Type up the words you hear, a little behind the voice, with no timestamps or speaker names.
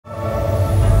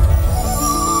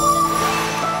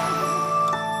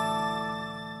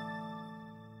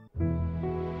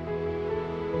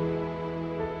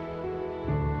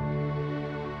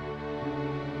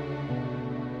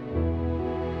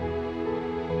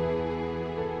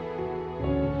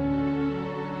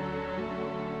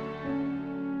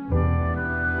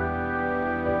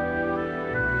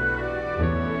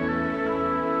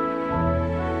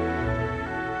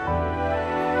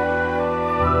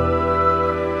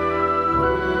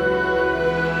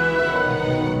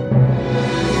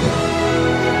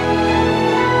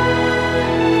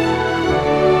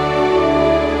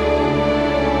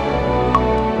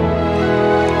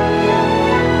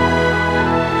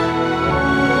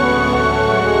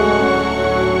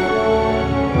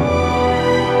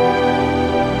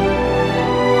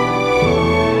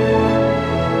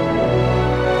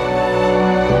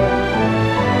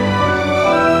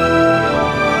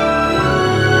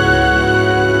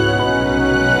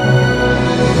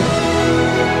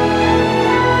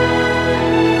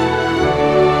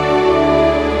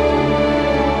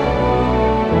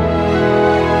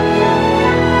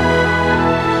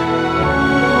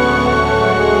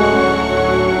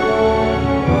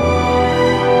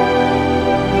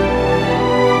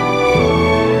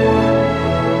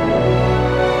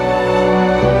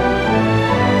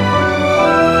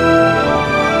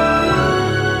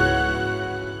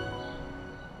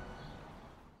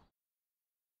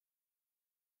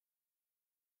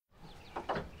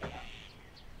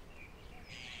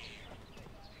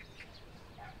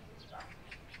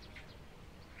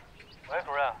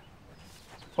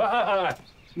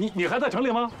你还在城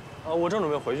里吗？我正准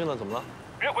备回去呢，怎么了？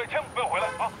别回，千万不要回来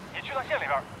啊！你去趟县里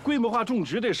边。规模化种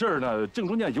植这事儿呢，正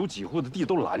中间有几户的地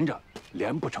都拦着，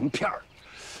连不成片儿。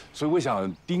所以我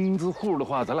想，钉子户的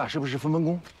话，咱俩是不是分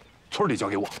工？村里交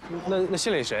给我。那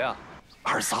县里谁啊？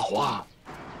二嫂啊。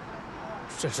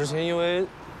这之前因为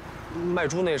卖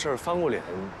猪那事儿翻过脸，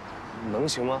能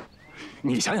行吗？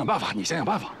你想想办法，你想想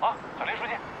办法啊！小林书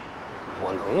记，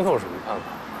我能有什么办法？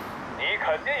你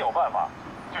肯定有办法，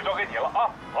就交给你了啊！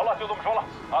好了，就这么说了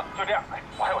啊，就这样。哎，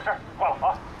我还有事儿，挂了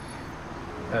啊。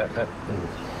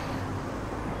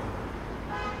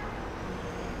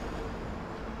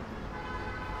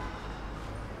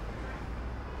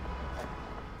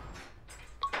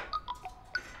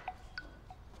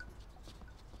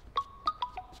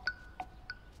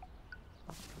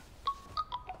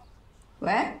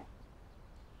喂，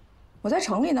我在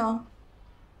城里呢，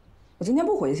我今天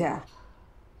不回去。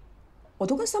我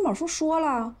都跟三宝叔说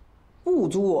了，不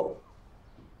租，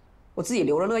我自己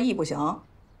留着乐意不行。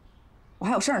我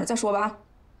还有事儿呢，再说吧。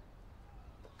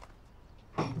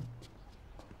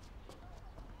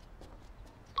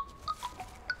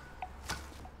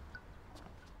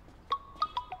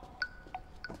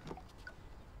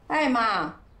哎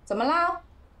妈，怎么啦？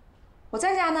我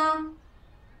在家呢。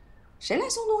谁来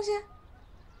送东西？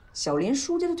小林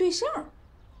书记的对象。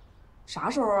啥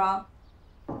时候啊？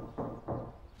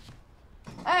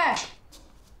哎，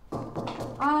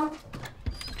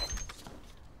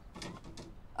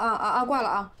挂了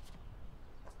啊！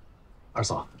二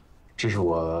嫂，这是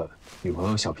我女朋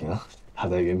友小平，她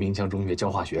在原滨江中学教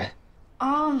化学。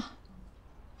啊，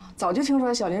早就听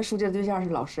说小林书记的对象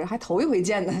是老师，还头一回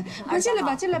见呢。快进来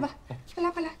吧，进来吧，快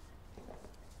来快来。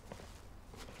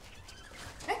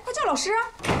哎，快叫老师啊！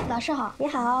老师好，你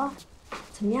好。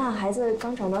怎么样，孩子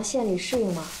刚转到县里适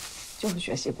应吗？就是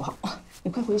学习不好，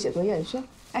你快回去写作业去。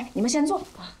哎，你们先坐。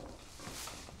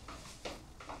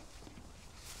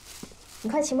你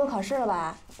快期末考试了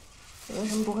吧？有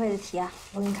什么不会的题啊？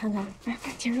我给你看看。哎，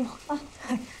快进入啊！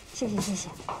谢谢谢谢。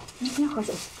您喝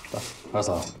水。二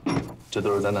嫂，这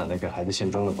都是咱奶奶给孩子现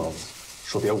蒸的包子，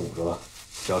说别捂着了，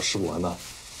只要吃不完的，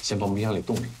先放冰箱里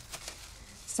冻着。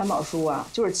三宝叔啊，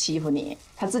就是欺负你，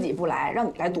他自己不来，让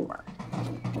你来堵门。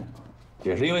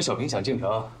也是因为小平想进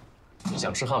城，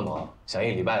想吃汉堡，想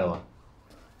1礼拜的嘛。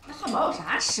那汉堡有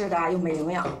啥吃的？又没营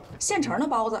养。现成的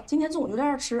包子，今天中午就在这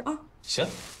儿吃啊。行。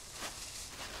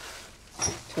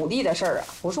土地的事儿啊，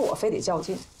不是我非得较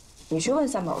劲，你去问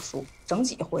三宝叔，整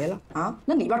几回了啊？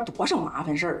那里边多少麻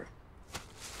烦事儿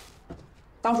啊！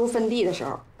当初分地的时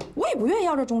候，我也不愿意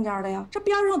要这中间的呀，这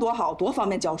边上多好，多方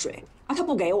便浇水啊！他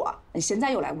不给我，你现在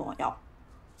又来问我要，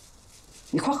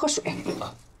你快喝水。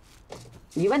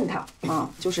一问他啊，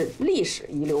就是历史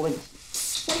遗留问题，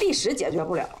那历史解决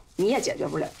不了，你也解决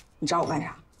不了，你找我干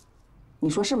啥？你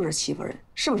说是不是欺负人？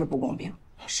是不是不公平？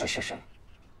是。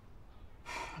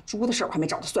猪的事我还没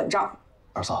找他算账。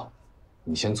二嫂，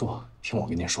你先坐，听我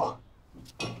跟你说。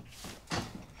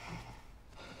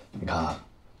你看啊，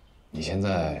你现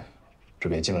在这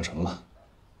不也进了城了，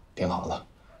挺好的。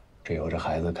这以后这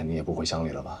孩子肯定也不回乡里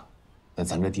了吧？那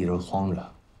咱这地都荒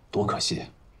着，多可惜。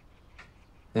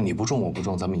那你不种我不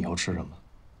种，咱们以后吃什么？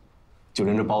就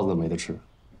连这包子都没得吃。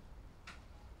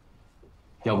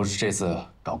要不是这次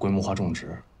搞规模化种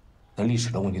植，那历史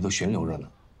的问题都悬留着呢。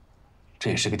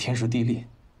这也是个天时地利。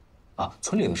啊，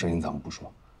村里的事情咱们不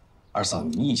说，二嫂，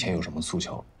你以前有什么诉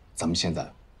求，咱们现在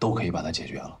都可以把它解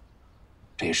决了。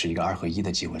这也是一个2合1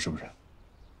的机会，是不是？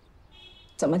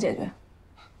怎么解决？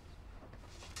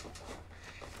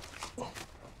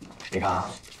你看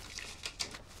啊，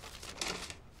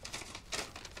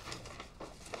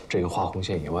这个画红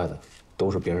线以外的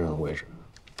都是别人的位置，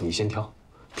你先挑，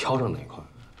挑上哪一块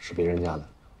是别人家的，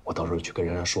我到时候去跟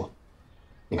人家说。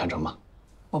你看成吗？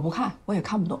我不看，我也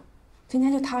看不懂。今天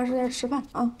就踏实在这吃饭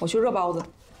啊！我去热包子，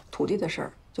土地的事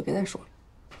儿就别再说了。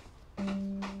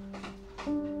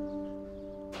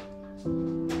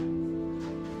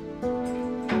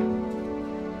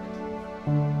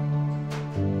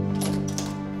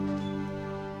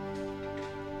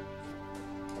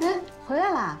哎，回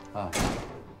来啦！啊，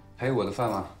还有我的饭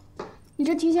吗？你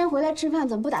这提前回来吃饭，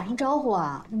怎么不打声招呼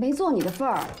啊？没做你的份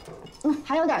儿。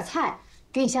还有点菜，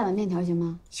给你下碗面条行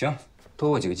吗？行。多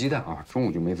我几个鸡蛋啊，中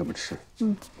午就没怎么吃。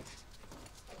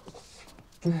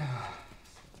哎呀，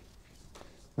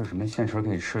有什么现成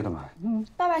可以吃的吗？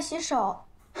爸爸洗手。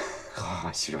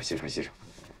好，洗手。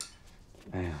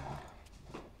哎呀，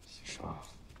洗手。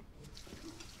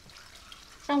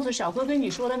上次小哥跟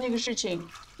你说的那个事情，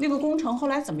那个工程后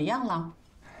来怎么样了？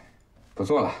不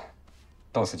做了，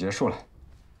到此结束了。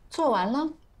做完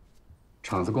了？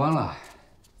厂子关了，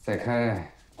再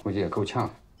开估计也够呛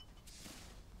了。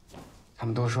他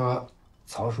们都说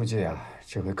曹书记啊，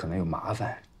这回可能有麻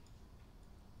烦。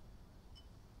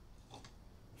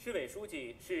市委书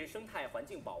记是生态环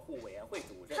境保护委员会主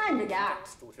任，看着点儿，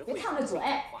主持会议。别烫着嘴。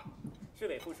市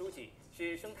委副书记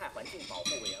是生态环境保护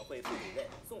委员会副主任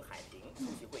宋海平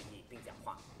出席会议并讲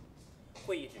话。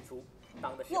会议指出，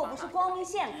党的又不是光明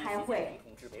县开会，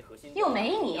同志为核心，又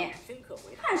没你，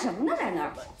看什么呢？在那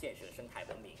儿。建设生态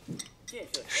文明，建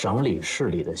设省里市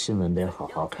里的新闻得好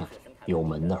好看，有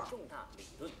门道。重大理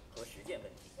论和实践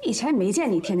问题。以前没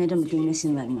见你天天这么盯着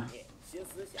新闻呢，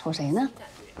瞅谁呢？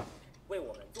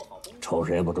瞅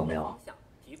谁不重要，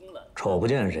瞅不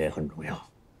见谁很重要。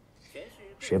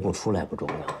谁不出来不重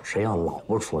要，谁要老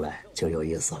不出来就有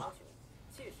意思了。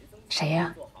谁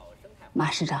呀？马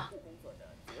市长。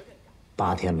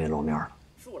 8天没露面了，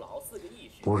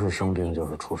不是生病就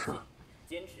是出事。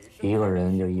一个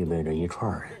人就意味着一串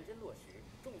人。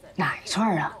哪一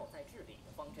串啊？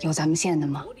有咱们县的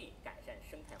吗？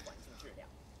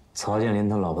曹建林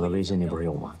他老婆的微信你不是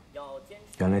有吗？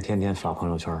原来天天发朋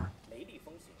友圈，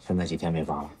现在几天没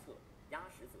发了。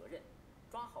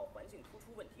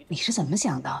你是怎么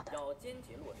想到的？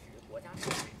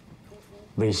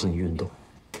微信运动，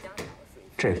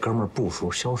这哥们儿步数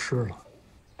消失了。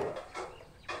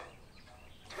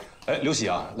 哎，刘喜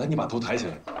啊，来，你把头抬起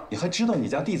来。你还知道你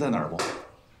家地在哪儿不？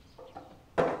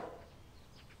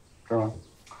是吗？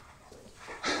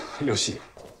刘喜，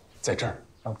在这儿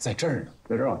啊，在这儿呢，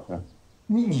在这儿啊。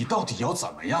你到底要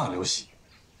怎么样，刘喜？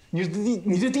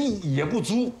你这地也不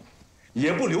租，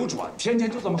也不流转，天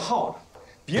天就这么耗着。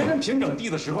别人平整地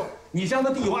的时候，你家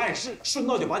那地又碍事，顺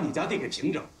道就把你家地给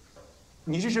平整。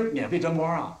你这是免费沾光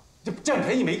啊？这占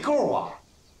便宜没够啊！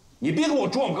 你别给我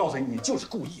装！我告诉你，你就是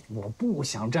故意的。我不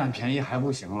想占便宜还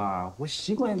不行了，我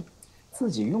习惯自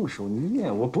己用手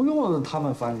捏，我不用他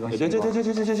们翻个。行，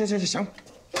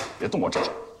别动我这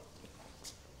手。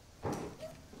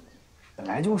本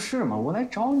来就是嘛，我来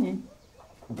找你，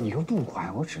你又不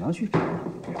管，我只能去找你。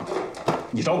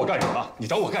你找我干什么？你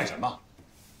找我干什么？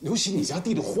刘喜，你家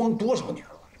地都荒多少年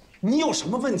了？你有什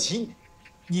么问题？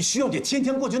你需要得天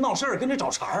天过去闹事儿，跟着找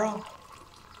茬啊？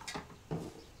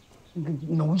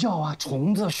 农药啊、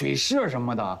虫子、水虱什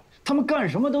么的，他们干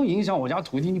什么都影响我家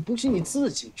土地。你不信你自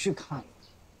己去看，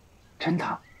真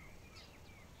的。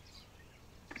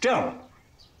这样吧，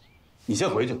你先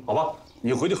回去，好吧？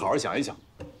你回去好好想一想，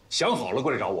想好了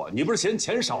过来找我。你不是嫌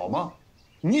钱少吗？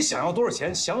你想要多少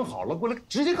钱？想好了过来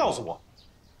直接告诉我。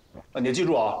啊，你记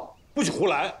住啊，不许胡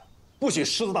来，不许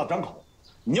狮子大张口。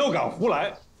你要敢胡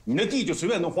来。 你那地就随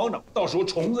便弄荒着，到时候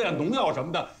虫子呀、农药什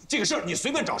么的，这个事儿你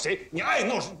随便找谁，你爱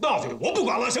闹去，我不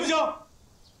管了，行不行？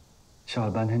下了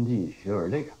半天地，有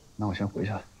点累，那我先回去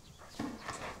了。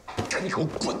赶紧给我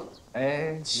滚！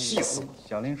哎，气死我！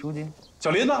小林书记，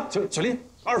小林呢？小林，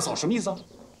二嫂什么意思啊？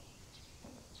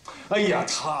哎呀，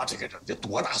他这个人这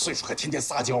多大岁数还天天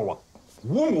撒娇啊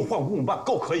？5亩换5亩半，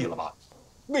够可以了吧？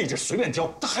位置随便挑，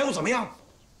他还要怎么样？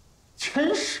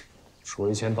真是说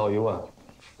1000道1万。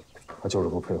 他就是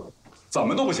不配合，怎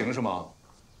么都不行是吗？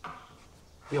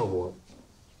要不，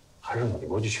还是你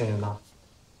过去劝劝他。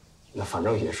那反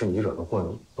正也是你惹的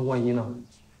祸，那万一呢？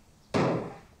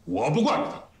我不惯着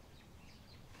他，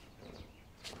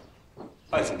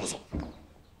爱走不走。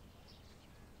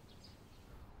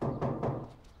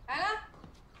来了。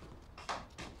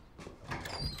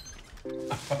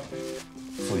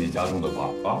自己家种的瓜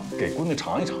啊，给闺女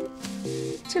尝一尝。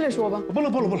 进来说吧。不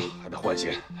了，还得换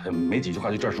鞋，没几句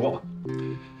话就这儿说吧。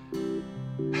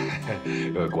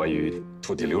关于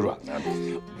土地流转的，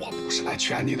我不是来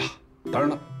劝你的，当然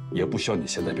了，也不需要你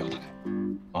现在表态。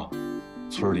啊，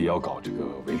村里要搞这个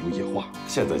围炉夜话，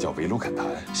现在叫围炉恳谈，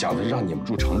想的是让你们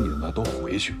住城里的呢都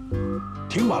回去。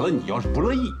听完了，你要是不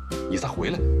乐意，你再回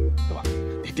来，对吧？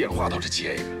你电话倒是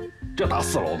接一个，这大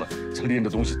4楼的，这拎着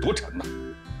东西多沉呐！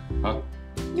啊，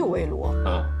又围炉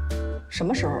啊？什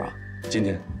么时候啊？ 今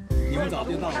天，你们早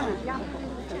就到了。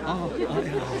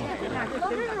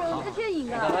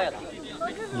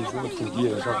你说土地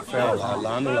的事儿，非要来，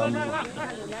拦都拦不住。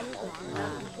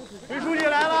梅书记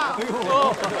来了！哎呦！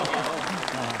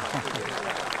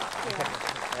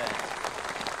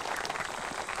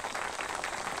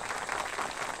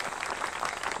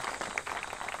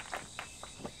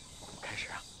开始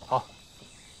啊！好。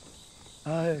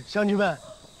乡亲们，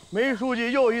梅书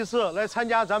记又一次来参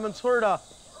加咱们村的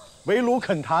围炉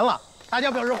恳谈了，大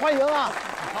家表示欢迎啊！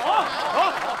好。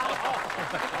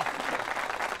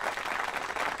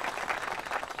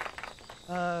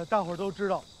大伙儿都知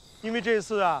道，因为这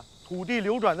次啊土地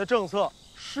流转的政策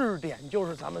试点就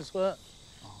是咱们村。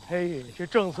嘿，这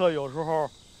政策有时候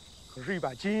可是一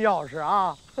把金钥匙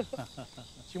啊！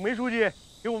请梅书记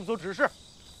给我们做指示。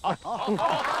好。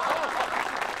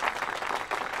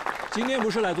今天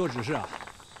不是来做指示啊，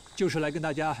就是来跟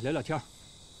大家聊聊天儿。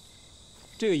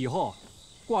这个以后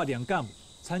挂点干部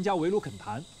参加围炉恳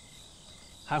谈，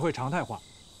还会常态化，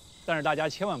但是大家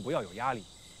千万不要有压力，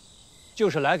就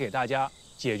是来给大家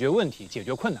解决问题、解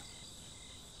决困难。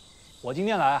我今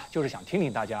天来啊，就是想听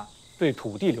听大家对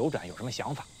土地流转有什么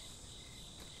想法。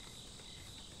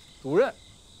主任、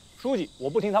书记，我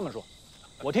不听他们说，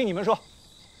我听你们说。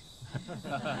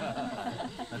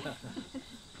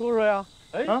说说呀。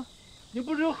哎，你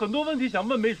不是有很多问题想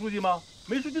问梅书记吗？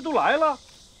梅书记都来了，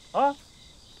啊？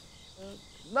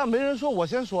那没人说，我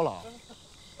先说了。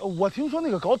我听说那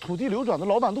个搞土地流转的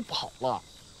老板都跑了，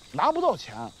拿不到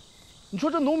钱。你说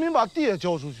这农民把地也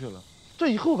交出去了，这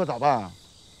以后可咋办啊？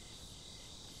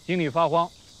心里发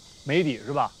慌，没底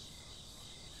是吧？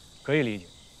可以理解。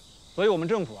所以我们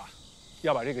政府啊，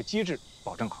要把这个机制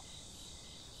保证好。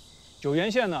九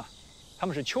原县呢，他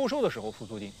们是秋收的时候付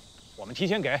租金，我们提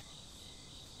前给。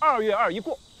2月2一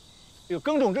过，这个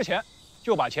耕种之前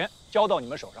就把钱交到你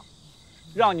们手上，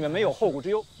让你们没有后顾之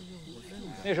忧。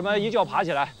那什么一觉爬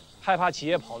起来害怕企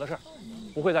业跑的事儿，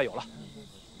不会再有了。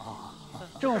啊，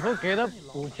政府给的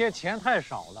补贴钱太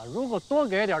少了，如果多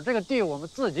给点，这个地我们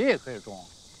自己也可以种。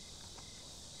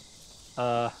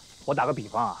我打个比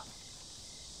方啊，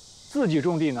自己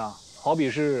种地呢，好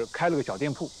比是开了个小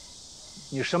店铺，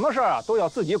你什么事儿啊都要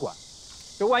自己管，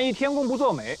这万一天公不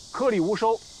作美，颗粒无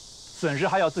收，损失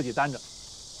还要自己担着。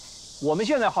我们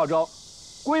现在号召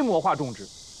规模化种植，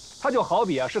它就好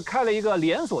比啊是开了一个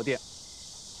连锁店，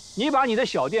你把你的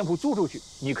小店铺租出去，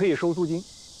你可以收租金，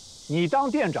你当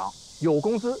店长有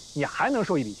工资，你还能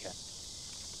收一笔钱。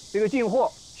这个进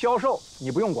货销售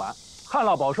你不用管，旱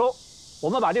涝保收，我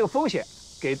们把这个风险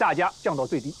给大家降到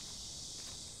最低。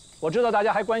我知道大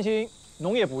家还关心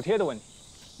农业补贴的问题，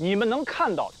你们能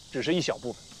看到的只是一小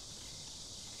部分，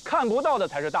看不到的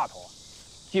才是大头啊！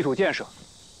基础建设、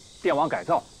电网改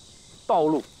造、道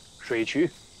路、水渠，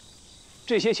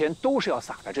这些钱都是要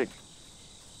撒在这里。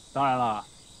当然了，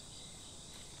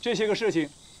这些个事情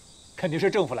肯定是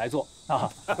政府来做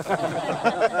啊。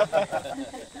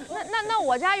那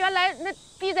我家原来那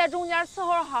地在中间伺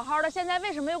候着好好的，现在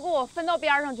为什么又给我分到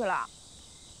边上去了？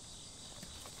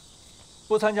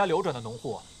不参加流转的农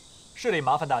户，是得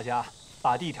麻烦大家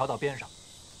把地调到边上，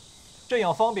这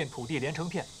样方便土地连成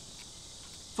片，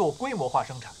做规模化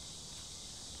生产。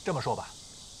这么说吧，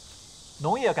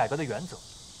农业改革的原则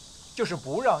就是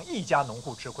不让一家农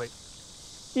户吃亏。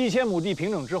1000亩地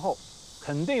平整之后，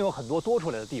肯定有很多多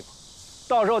出来的地方，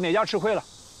到时候哪家吃亏了，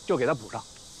就给他补上。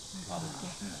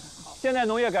现在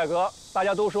农业改革大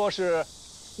家都说是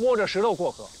摸着石头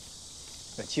过河，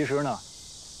但其实呢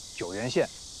，9原县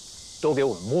都给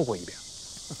我们摸过一遍。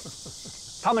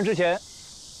他们之前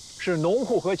是农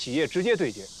户和企业直接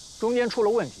对接，中间出了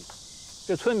问题，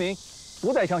这村民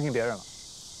不再相信别人了。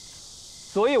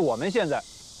所以我们现在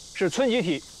是村集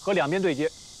体和两边对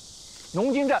接，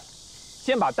农经站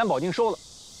先把担保金收了，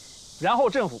然后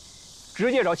政府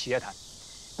直接找企业谈，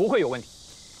不会有问题。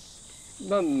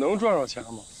那能赚着钱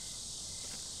吗？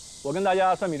我跟大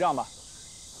家算笔账吧。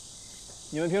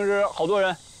你们平时好多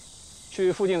人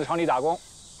去附近的厂里打工，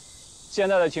现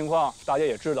在的情况大家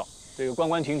也知道，这个关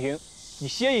关停停，你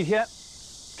歇一天，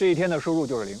这一天的收入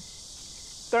就是0。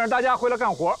但是大家回来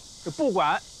干活，这不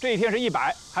管这一天是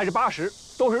100还是80，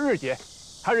都是日结，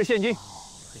还是现金。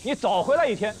你早回来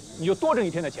一天，你就多挣1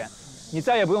天的钱，你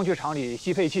再也不用去厂里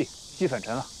吸废气、吸粉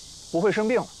尘了，不会生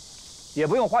病了，也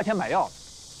不用花钱买药了。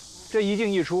这一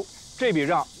进一出，这笔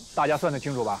账大家算得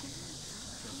清楚吧？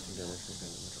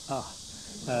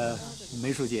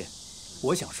梅书记，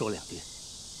我想说2句。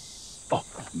哦，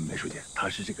梅书记，他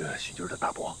是这个许军的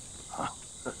大伯啊。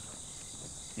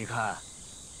你看，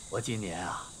我今年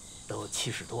啊都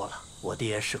70多了，我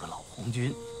爹是个老红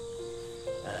军，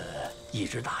一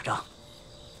直打仗，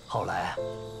后来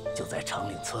就在长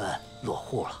岭村落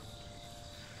户了。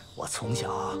我从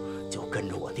小就跟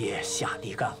着我爹下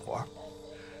地干活。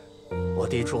我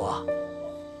爹说，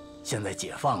现在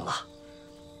解放了，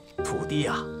土地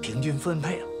啊平均分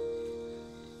配了，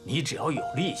你只要有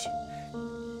力气，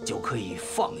就可以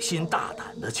放心大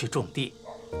胆地去种地。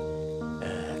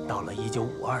到了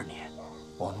1952年，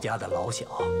我们家的老小，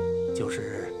就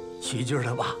是徐军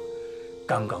他爸，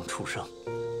刚刚出生。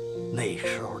那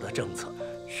时候的政策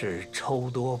是抽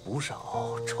多补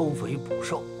少，抽肥补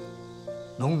瘦，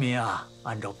农民啊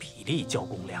按照比例交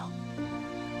公粮。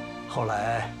后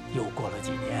来又过了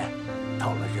几年，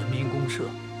到了人民公社，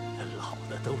老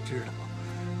的都知道，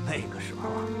那个时候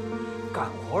啊，干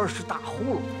活是大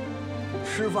呼噜，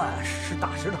吃饭是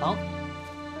大食堂。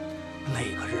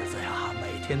那个日子呀，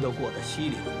每天都过得稀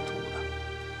里糊涂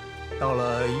的。到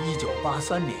了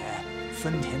1983年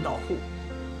分田到户，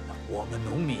我们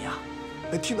农民呀，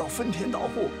听到分田到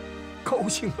户，高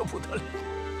兴得不得了。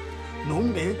农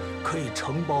民可以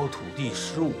承包土地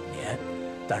15年，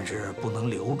但是不能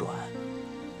流转，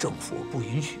政府不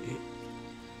允许。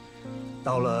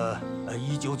到了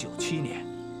1997年，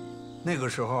那个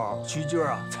时候徐军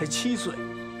啊才7岁，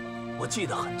我记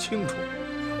得很清楚。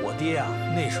我爹啊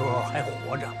那时候还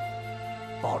活着，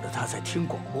抱着他在听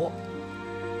广播，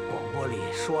广播里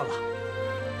说了，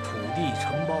土地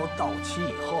承包到期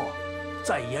以后，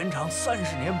再延长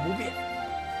30年不变。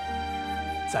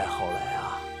再后来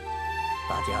啊，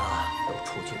大家都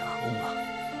出去打工了，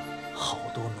好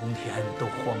多农田都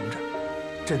荒着，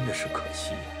真的是可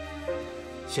惜呀。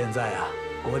现在啊，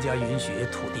国家允许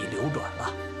土地流转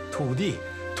了，土地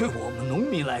对我们农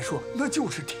民来说那就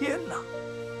是天呐。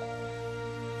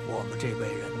我们这辈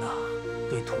人呐，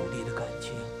对土地的感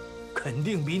情肯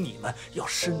定比你们要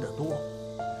深得多。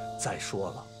再说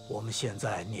了，我们现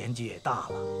在年纪也大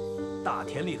了，大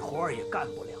田里的活儿也干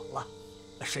不了了，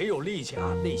谁有力气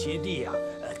啊，那些地啊，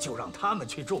就让他们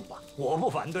去种吧，我不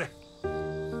反对。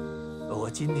我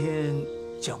今天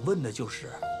想问的就是，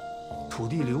土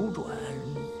地流转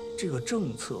这个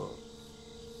政策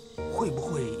会不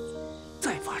会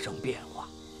再发生变化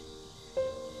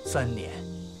？3年、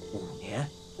5年、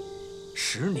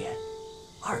10年、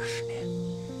20年，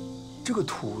这个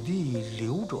土地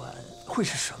流转会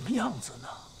是什么样子呢？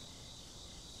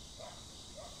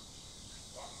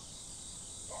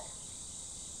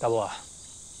大伯，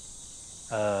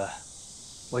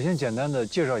我先简单的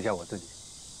介绍一下我自己，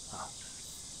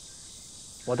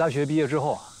我大学毕业之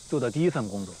后做的第一份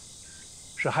工作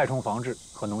是害虫防治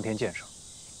和农田建设。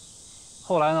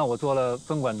后来呢，我做了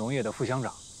分管农业的副乡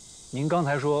长。您刚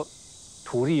才说，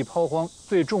土地抛荒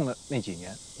最重的那几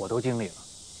年，我都经历了，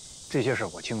这些事儿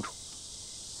我清楚。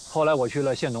后来我去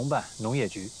了县农办、农业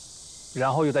局，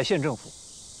然后又在县政府，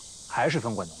还是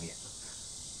分管农业，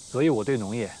所以我对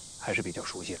农业还是比较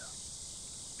熟悉的。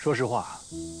说实话，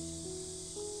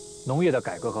农业的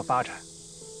改革和发展，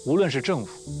无论是政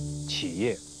府、企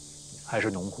业，还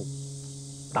是农户，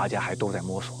大家还都在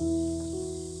摸索。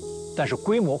但是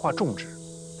规模化种植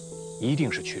一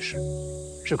定是趋势，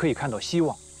是可以看到希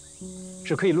望，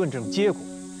是可以论证结果，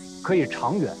可以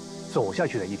长远走下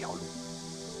去的一条路。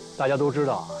大家都知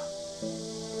道啊，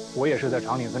我也是在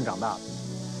长岭村长大的，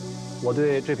我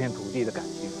对这片土地的感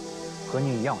情和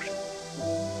您一样深。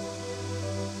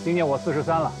今年我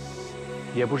43了，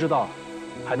也不知道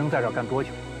还能在这儿干多久。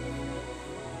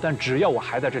但只要我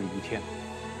还在这里一天，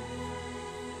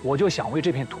我就想为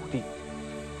这片土地，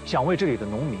想为这里的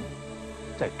农民，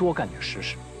再多干点实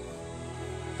事。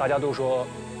大家都说，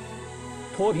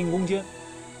脱贫攻坚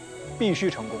必须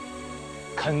成功，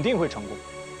肯定会成功。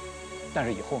但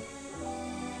是以后呢，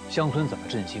乡村怎么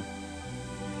振兴？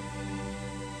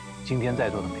今天在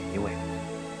座的每一位，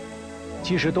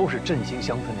其实都是振兴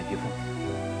乡村的一份子。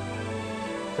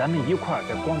咱们一块儿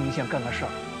在光明县干的事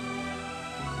儿，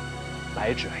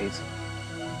白纸黑字，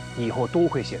以后都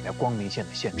会写在光明县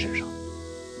的县志上。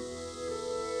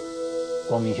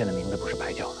光明县的名字不是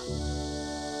白叫的，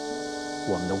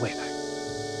我们的未来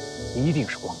一定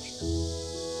是光明的。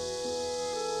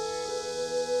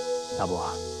大伯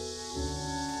啊，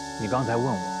你刚才问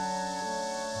我，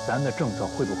咱的政策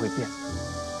会不会变？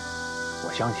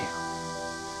我相信啊，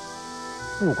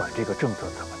不管这个政策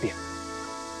怎么变，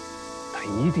它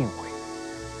一定会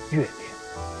越变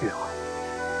越好。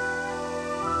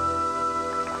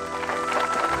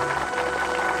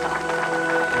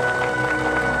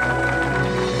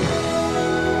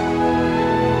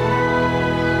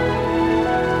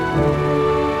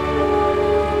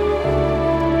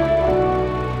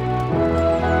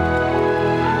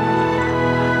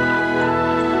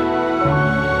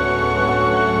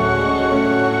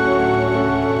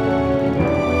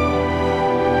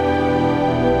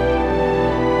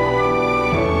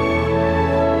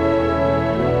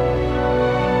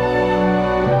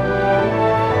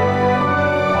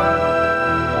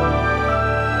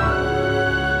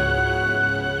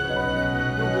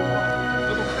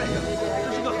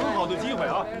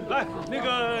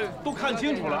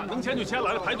签就签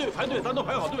来了，排队，咱都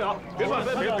排好队啊！别乱，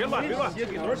别乱！给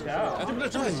多少钱啊？这不这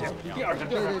行，第二个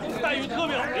待遇特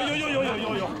别好，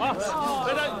有啊！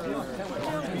来，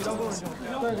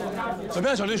怎么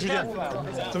样，小林书记？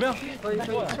怎么样？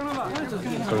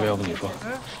哥哥，要不你说？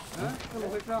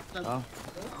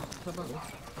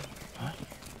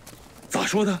咋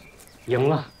说的？赢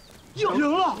了！赢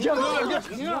了！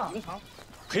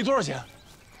赔多少钱？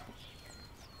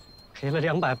赔了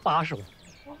280万。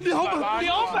200！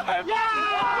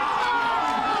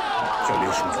小林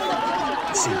书记，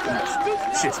辛苦了，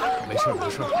谢谢。没事。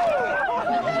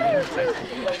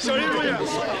小林同学，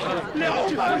了不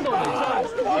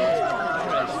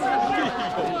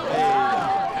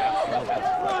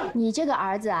得！你这个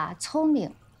儿子啊，聪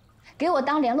明，给我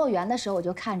当联络员的时候我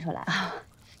就看出来了。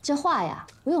这话呀，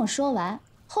不用说完，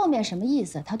后面什么意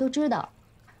思他都知道。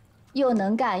又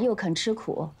能干又肯吃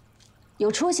苦，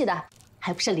有出息的，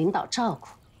还不是领导照顾。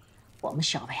我们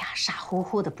小薇啊，傻乎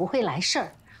乎的不会来事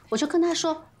儿，我就跟他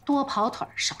说多跑腿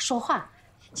少说话。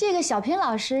这个小平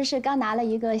老师是刚拿了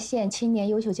一个县青年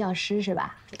优秀教师是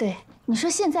吧？对，你说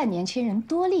现在年轻人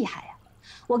多厉害呀！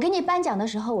我给你颁奖的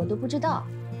时候我都不知道，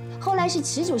后来是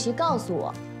齐主席告诉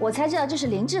我，我才知道这是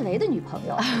林志伟的女朋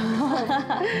友。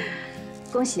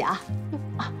恭喜啊！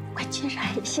啊，快接上！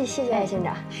谢谢艾县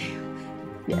长。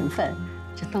缘分，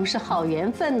这都是好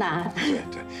缘分呐。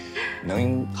对，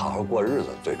能好好过日子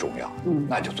最重要，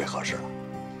那就最合适了。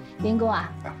林公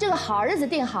啊，这个好日子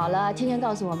定好了，天天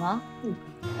告诉我们。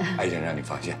艾县长，你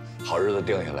放心，好日子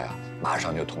定下来啊，马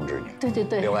上就通知你。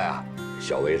对。另外啊，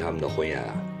小薇他们的婚宴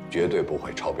啊，绝对不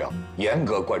会超标，严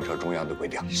格贯彻中央的规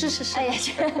定。是。哎呀，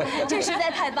这实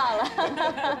在太棒了。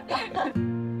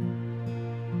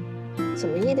怎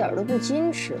么一点都不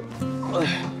矜持了？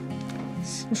哎，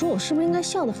你说我是不是应该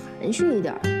笑得含蓄一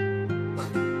点？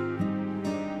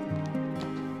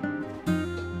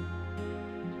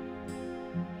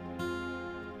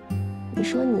你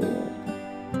说你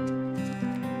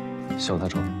笑他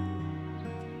丑，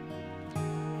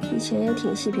以前也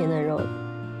挺细皮嫩肉的，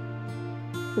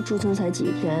这驻村才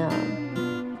几天啊，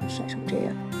晒成这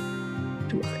样，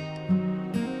这么黑。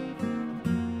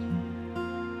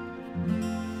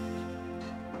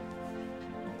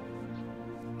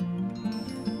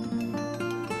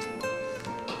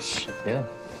谁呀？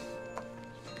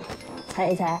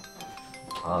猜一猜。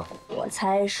啊，我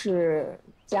猜是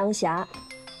江霞。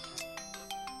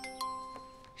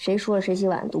谁说了谁洗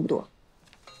碗多不多？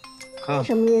看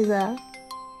什么意思？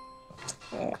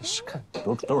哎，是看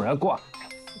都是人家挂。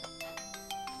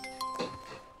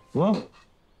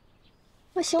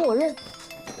那行，我认。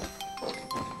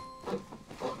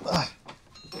哎，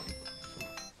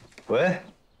喂。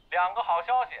2个好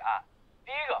消息啊！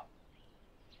第一个，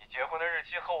你结婚的日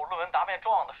期和我论文答辩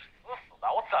撞的死死的，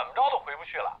我怎么着都回不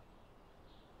去了。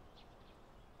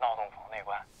闹洞房那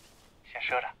关，先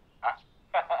赊着啊。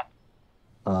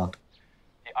啊。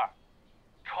第二，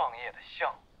创业的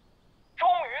项目终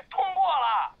于通过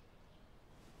了，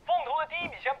风投的第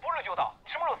1笔钱不是就到，你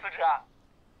什么时候辞职啊？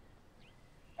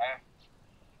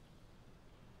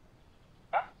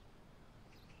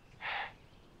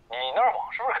你那儿网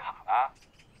是不是卡了？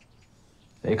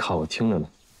没卡，我听着呢。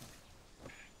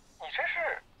你这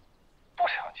是不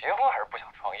想结婚还是不想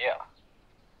创业了？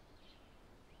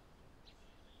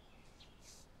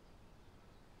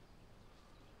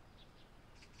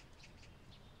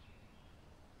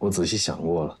我仔细想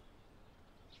过了，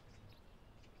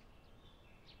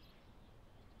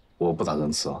我不打算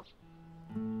辞了。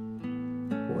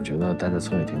我觉得待在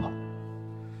村里挺好。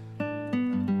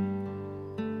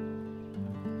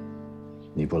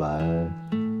你不来，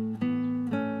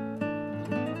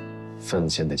份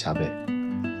先得加倍。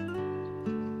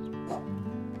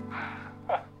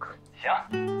行，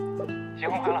结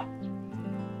婚快乐。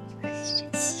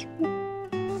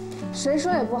谁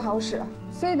说也不好使，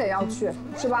非得要去，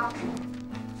是吧？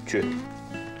去，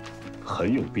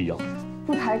很有必要。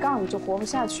不抬杠你就活不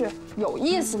下去，有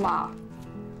意思吗？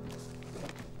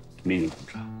命令同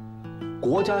志，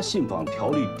国家信访条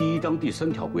例第1章第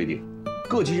3条规定，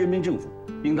各级人民政府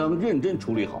应当认真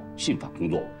处理好信访工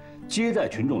作，接待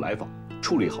群众来访，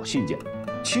处理好信件，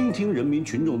倾听人民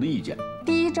群众的意见。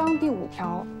第1章第5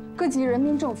条，各级人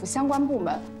民政府相关部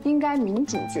门应该民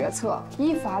主决策，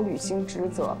依法履行职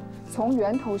责，从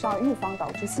源头上预防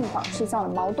导致信访事项的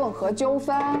矛盾和纠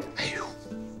纷。哎呦，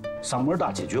嗓门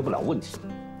大解决不了问题，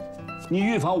你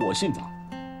预防我信访，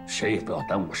谁也不要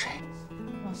耽误谁。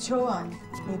老邱啊，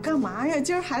你干嘛呀？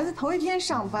今儿孩子头1天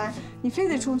上班，你非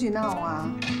得出去闹啊？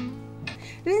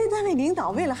人家单位领导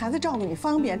为了孩子照顾你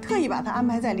方便，特意把他安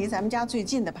排在离咱们家最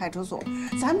近的派出所，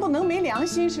咱不能没良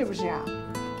心是不是啊？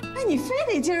哎，你非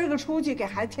得今儿个出去给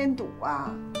孩子添堵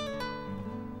啊？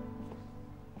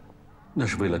那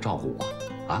是为了照顾我，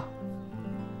啊，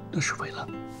那是为了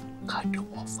看着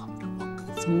我、防着我，更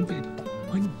方便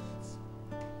我你。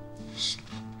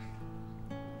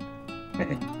嘿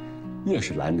嘿，越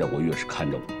是拦着我，越是看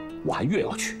着我，我还越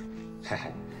要去。嘿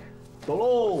嘿，走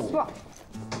喽。不，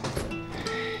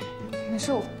没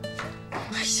事。哎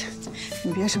呀，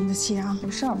你别生他气啊，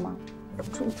没事嘛。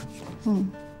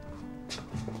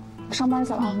上班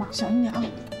去了，妈，小心点啊。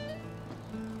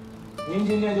您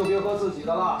今天就别喝自己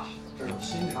的了，这是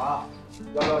新茶，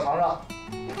要不要尝尝？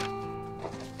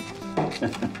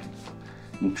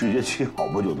你直接起好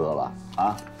不就得了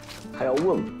啊？还要问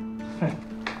问？哼，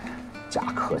假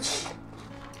客气。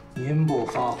您不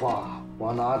发话，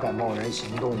我哪敢贸然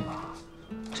行动啊？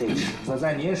这尺子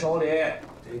在您手里，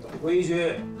得懂规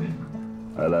矩。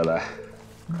来，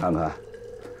看看，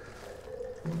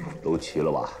都齐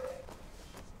了吧？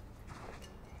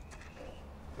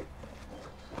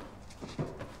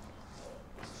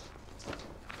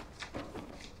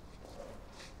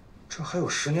这还有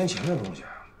10年前的东西。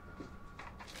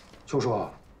就说，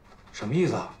什么意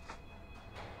思啊？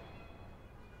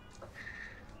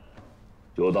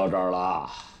就到这儿了。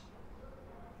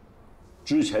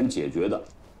之前解决的，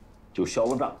就销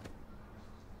个账；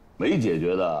没解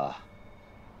决的，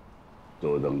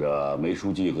就等着梅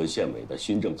书记和县委的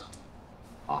新政策。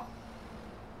啊，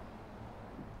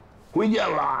归见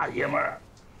了，爷们儿。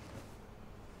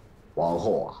往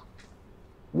后啊，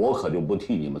我可就不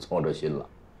替你们操这心了。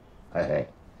嘿嘿，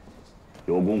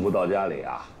有功夫到家里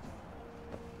啊，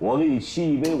我给你沏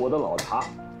一杯我的老茶，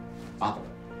啊。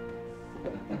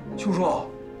秋叔，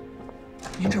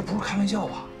您这不是开玩笑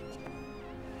吧？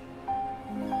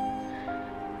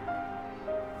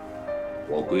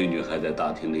我闺女还在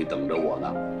大厅里等着我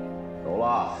呢，走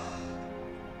了。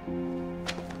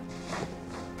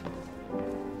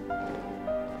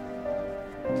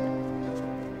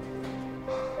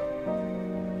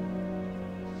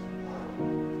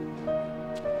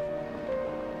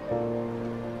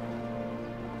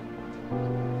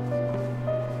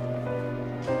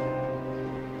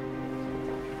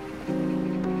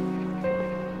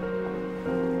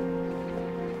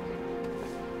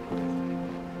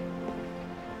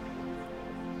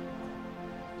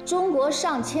中国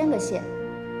上千个县，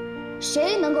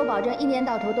谁能够保证1年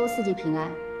到头都4季平安？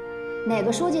哪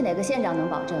个书记、哪个县长能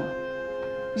保证啊？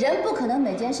人不可能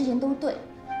每件事情都对，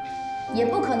也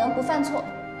不可能不犯错，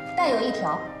但有一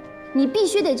条，你必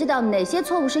须得知道哪些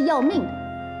错误是要命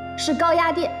的，是高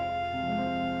压电。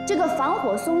这个防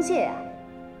火松懈啊，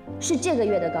是这个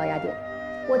月的高压电。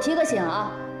我提个醒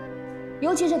啊，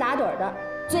尤其是打盹的，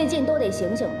最近都得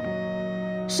醒醒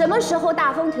了。什么时候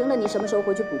大风停了，你什么时候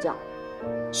回去补觉。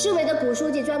市委的古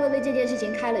书记专门为这件事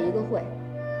情开了一个会。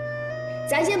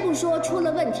咱先不说出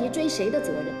了问题追谁的责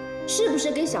任，是不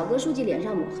是给小哥书记脸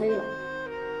上抹黑了，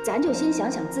咱就先想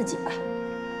想自己吧。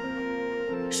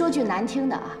说句难听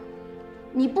的啊，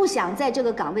你不想在这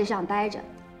个岗位上待着，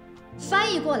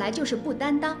翻译过来就是不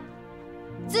担当。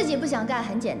自己不想干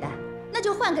很简单，那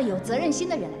就换个有责任心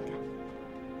的人来干。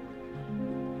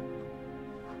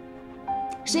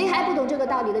谁还不懂这个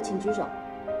道理的，请举手。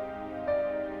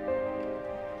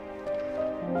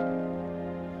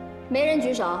没人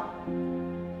举手，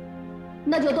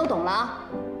那就都懂了啊。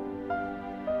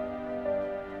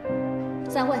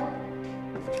散会。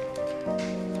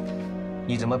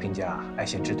你怎么评价艾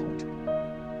贤枝同志？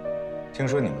听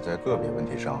说你们在个别问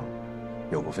题上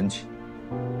有过分歧。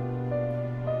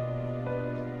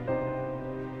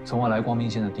从我来光明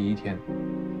县的第1天，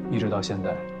一直到现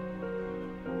在，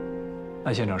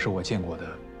艾县长是我见过的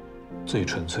最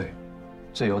纯粹、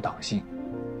最有党性，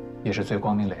也是最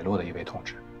光明磊落的一位同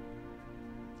志。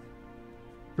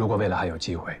如果未来还有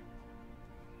机会，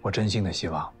我真心的希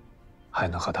望还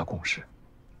能和他共事。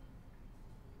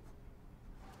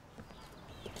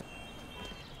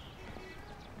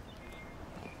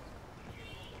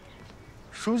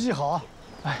书记好，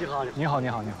哎，你好。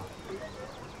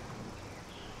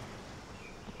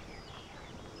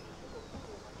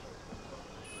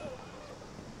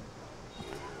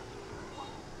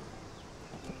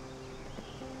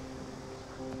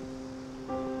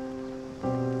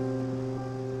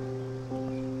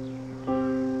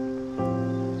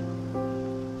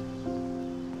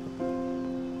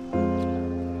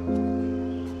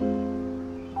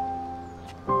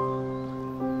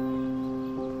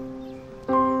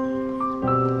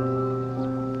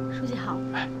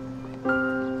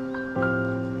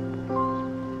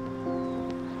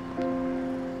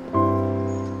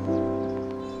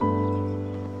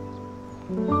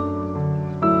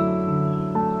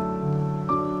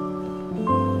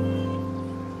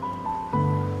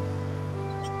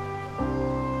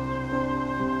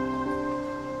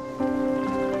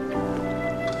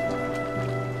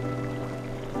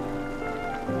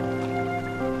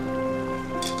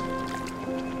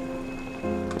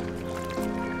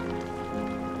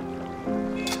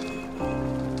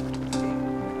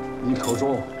口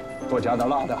中多加点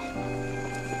辣的。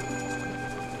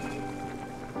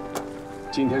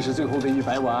今天是最后的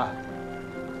100碗，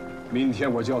明天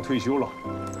我就要退休了。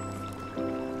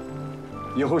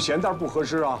以后咸淡不合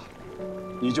适啊，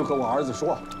你就和我儿子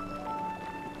说。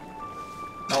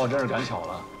那我真是赶巧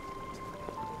了，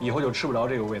以后就吃不着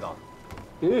这个味道了。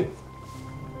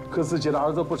可自己的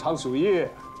儿子不长属义，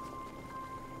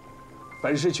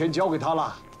本事全交给他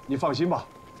了，你放心吧。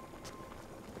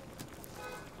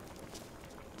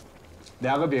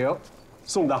2个饼，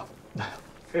送的。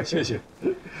谢谢。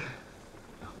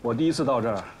我第一次到这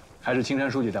儿，还是青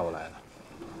山书记带我来的。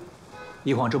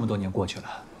一晃这么多年过去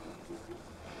了，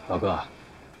老哥，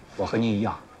我和您一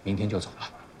样，明天就走了，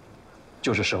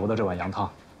就是舍不得这碗羊汤。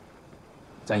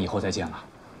咱以后再见了。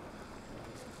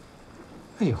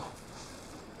哎呦，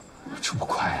这么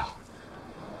快啊！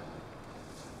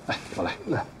哎，我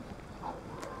来。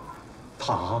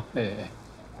糖。哎。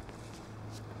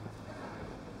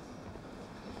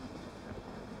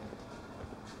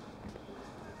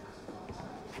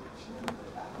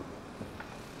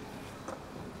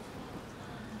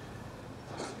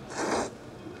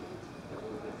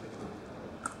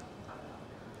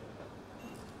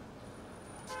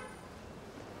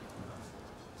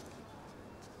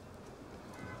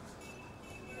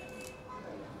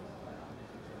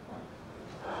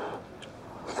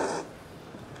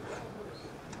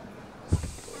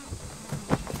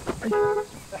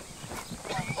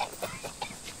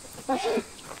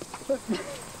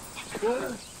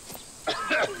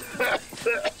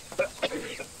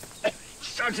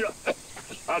刹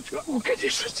车！我跟你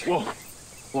说，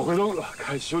我会扔了，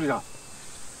看兄弟长，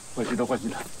换新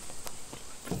的。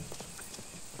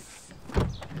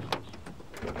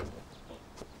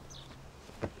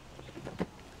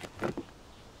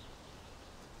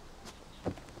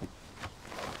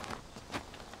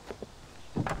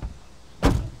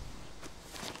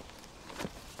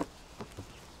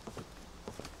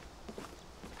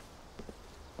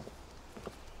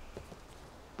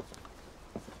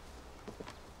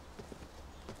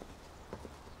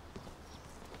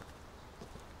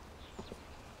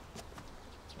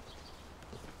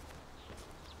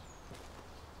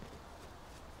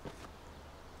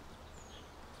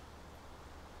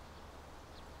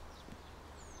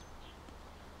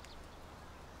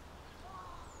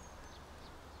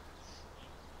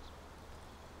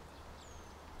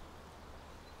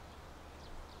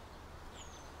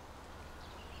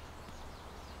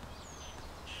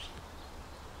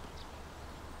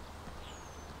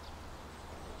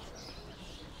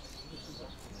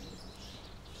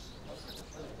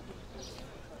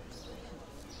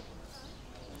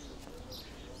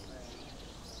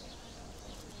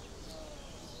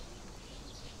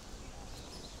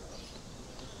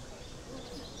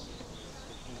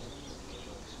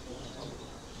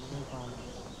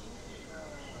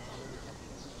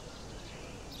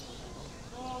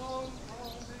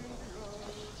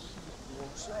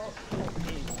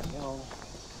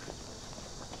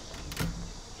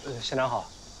县长好。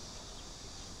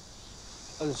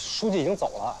书记已经走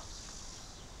了。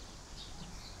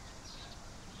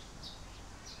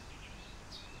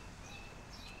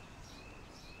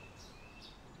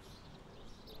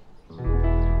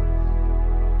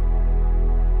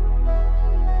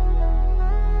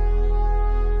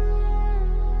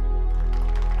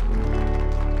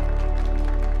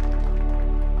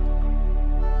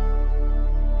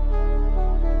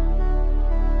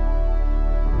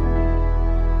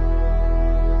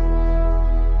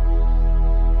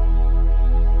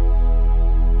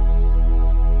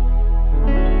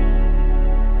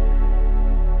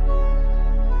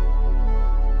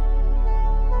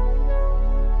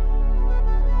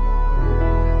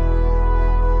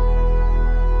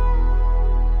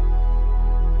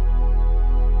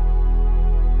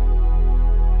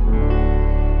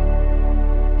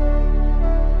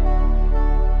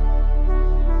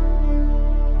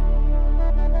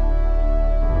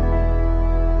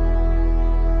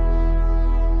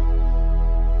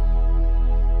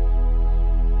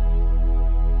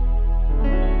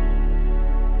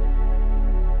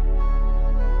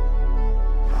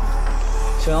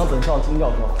沈阳本校金教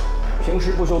授，平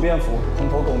时不修边幅，蓬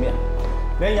头垢面，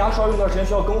连牙刷用段时间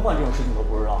需要更换这种事情都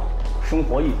不知道，生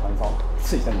活一团糟，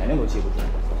自己的年龄都记不住。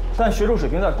但学术水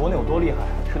平在国内有多厉害，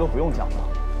这都不用讲了。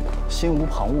心无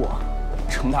旁骛啊，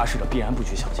成大事者必然不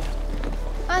拘小节。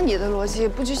按你的逻辑，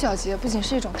不拘小节不仅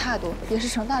是一种态度，也是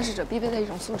成大事者必备的一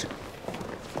种素质。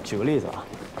举个例子啊，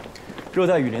热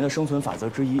带雨林的生存法则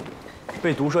之一，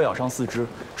被毒蛇咬伤四肢，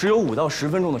只有5到10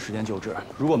分钟的时间救治。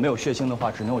如果没有血腥的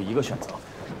话，只能有一个选择：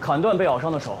砍断被咬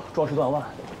伤的手，壮士断腕，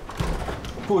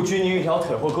不拘泥一条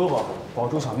腿或胳膊，保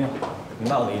住小命。明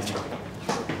白我的意思吗？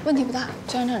问题不大，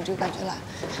就按照你这个感觉来。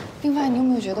另外，你有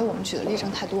没有觉得我们举的例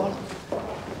证太多了？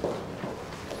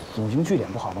引经据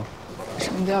典不好吗？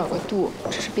什么都要有个度，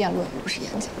这是辩论，不是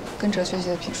演讲。跟哲学系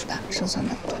的拼数大，胜算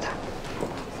没有多大。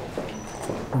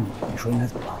你说应该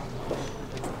怎么办？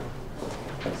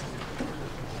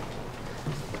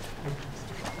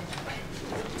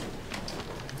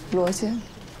逻辑，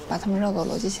把他们绕到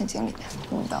逻辑陷阱里面，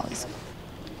你明白我意思吗？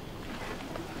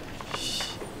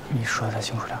你说的再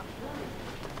清楚点。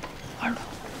耳朵，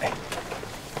哎，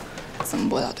怎么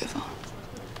驳倒对方？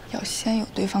要先有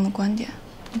对方的观点。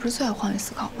你不是最爱换位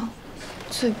思考吗？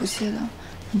最不屑的，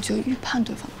你就预判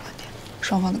对方的观点。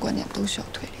双方的观点都需要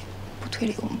推理，不推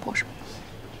理我们驳什么？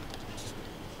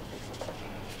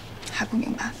还不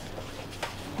明白？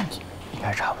应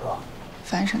该差不多。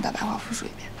翻译成大白话复述一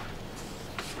遍。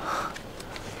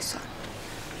算了。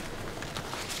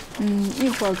一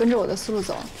会儿跟着我的思路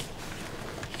走。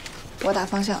我打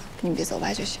方向，你们别走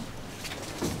歪就行。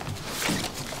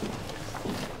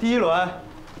第一轮，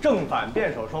正反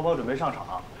辩手双方准备上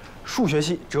场。数学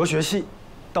系、哲学系，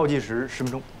倒计时10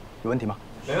分钟，有问题吗？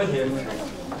没问题。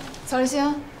曹立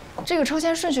新，这个抽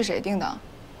签顺序谁定的？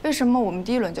为什么我们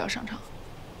第一轮就要上场？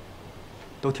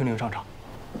都听令上场。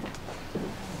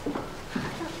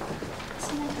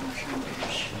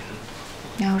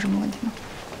你还有什么问题吗？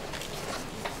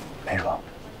没什么。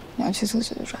你要去做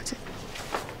就抓紧。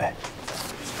哎。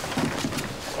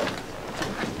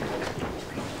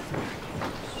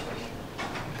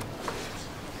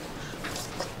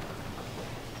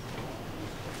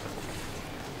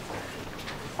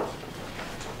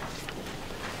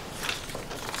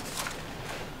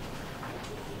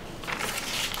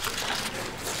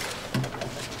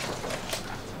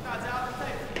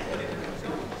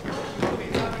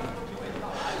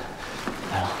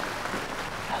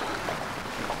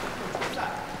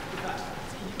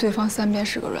对方3边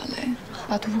是个软肋，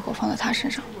把突破口放在他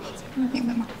身上，明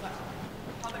白吗？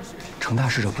成大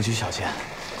事者不拘小节，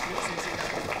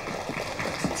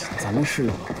咱们是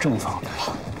正方对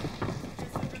吧？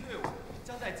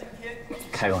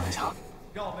开个玩笑。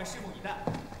让我们拭目以待。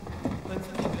本次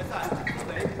总决赛分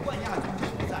为冠亚军争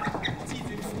夺赛、季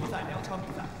军争夺赛2场比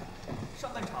赛。上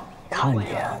半场看你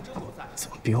怎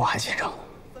么比我还紧张？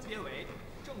分别为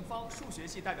正方数学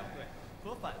系代表队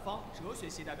和反方哲学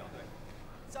系代表队。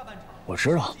我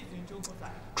知道，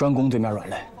专攻对面软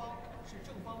肋。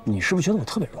你是不是觉得我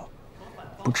特别弱？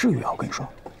不至于啊，我跟你说。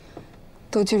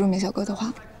都记住梅晓歌的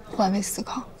话，换位思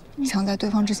考，抢在对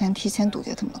方之前提前堵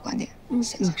截他们的观点，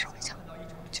先下手为强。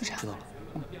就这样。知道了。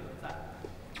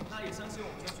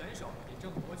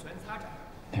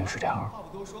那就是这样。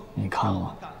你看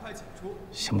了，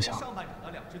行不行？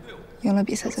赢了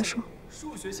比赛再说。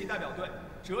数学系代表队、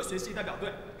哲学系代表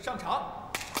队上场。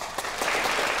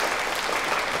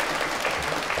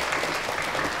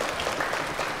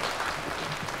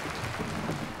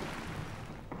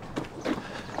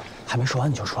还没说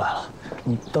完你就出来了，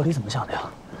你到底怎么想的呀？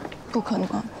不可能，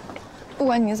不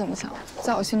管你怎么想，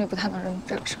在我心里不太能认同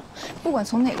这个事。不管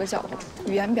从哪个角度，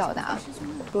语言表达、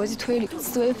逻辑推理、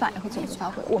思维反应和总结发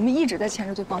挥，我们一直在牵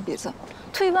着对方鼻子。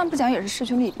退一万步讲，也是势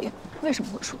均力敌。为什么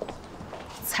会输？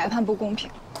裁判不公平，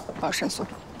我要申诉。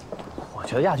我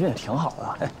觉得亚军也挺好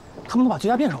的，哎，他们都把最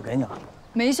佳辩手给你了。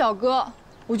梅晓歌，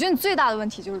我觉得你最大的问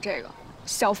题就是这个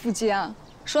小富即安，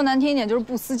说难听一点就是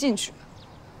不思进取。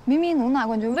明明能拿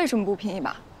冠军，为什么不拼一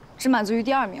把？只满足于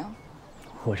第2名？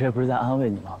我这不是在安慰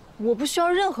你吗？我不需要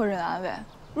任何人安慰，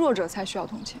弱者才需要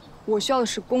同情。我需要的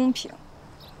是公平。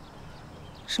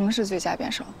什么是最佳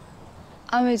辩手？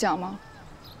安慰奖吗？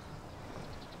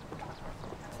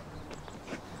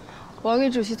我要给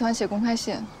主席团写公开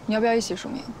信，你要不要一起署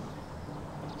名？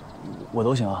我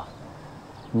都行啊，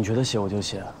你觉得写我就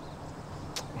写。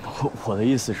我的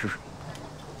意思是。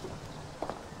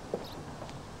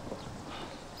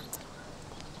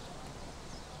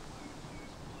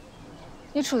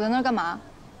你杵在那儿干嘛？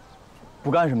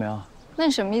不干什么呀？那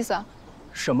你什么意思啊？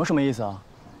什么意思啊？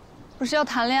不是要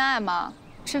谈恋爱吗？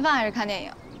吃饭还是看电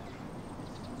影？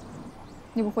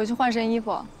你不回去换身衣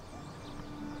服？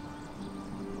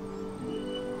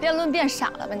辩论变傻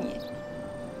了吧你？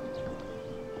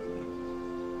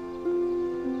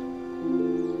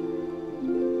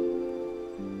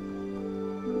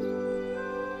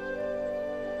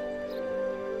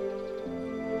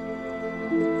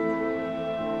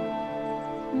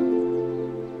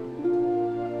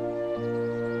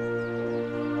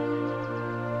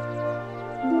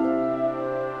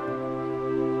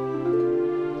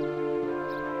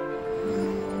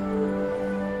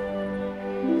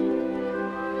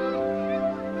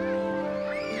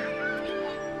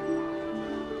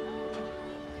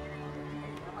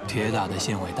铁打的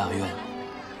县委大院，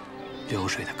流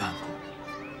水的干部，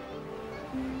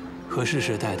和世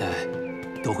世代代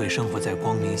都会生活在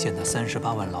光明县的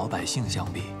38万老百姓相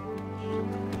比，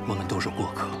我们都是过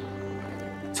客，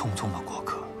匆匆的过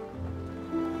客。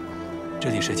这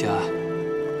里是家，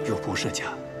又不是家，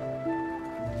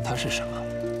它是什么？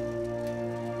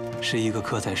是一个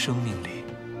刻在生命里、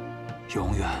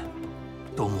永远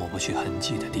都抹不去痕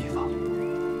迹的地方。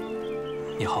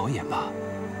你好也罢，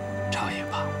差也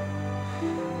罢，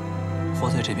活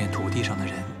在这片土地上的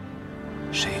人，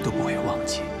谁都不会忘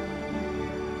记。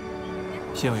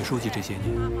县委书记这些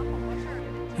年，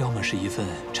要么是一份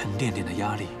沉甸甸的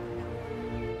压力，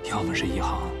要么是一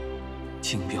行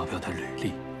轻飘飘的履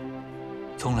历。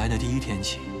从来的第一天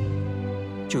起，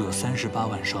就有38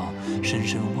万双深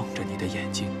深望着你的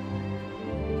眼睛。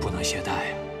不能懈怠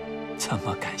呀，怎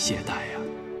么敢懈怠呀？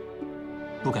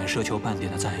不敢奢求半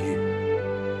点的赞誉。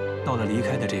到了离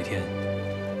开的这天，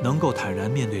能够坦然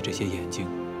面对这些眼睛，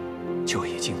就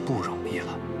已经不容易了。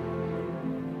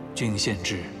郡县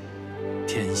治，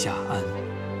天下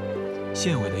安。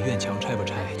县委的院墙拆不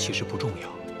拆其实不重要，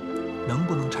能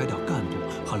不能拆掉干部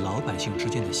和老百姓之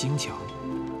间的心墙，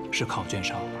是考卷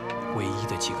上唯一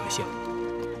的及格线。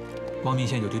光明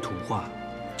县有句土话，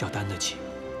叫担得起。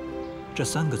这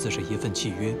3个字是一份契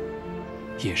约，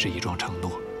也是一桩承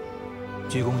诺。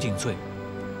鞠躬尽瘁，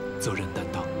责任担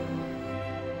当。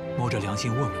摸着良心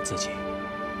问问自己，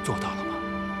做到了吗？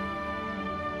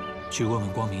去问问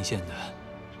光明县的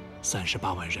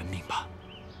38万人民吧。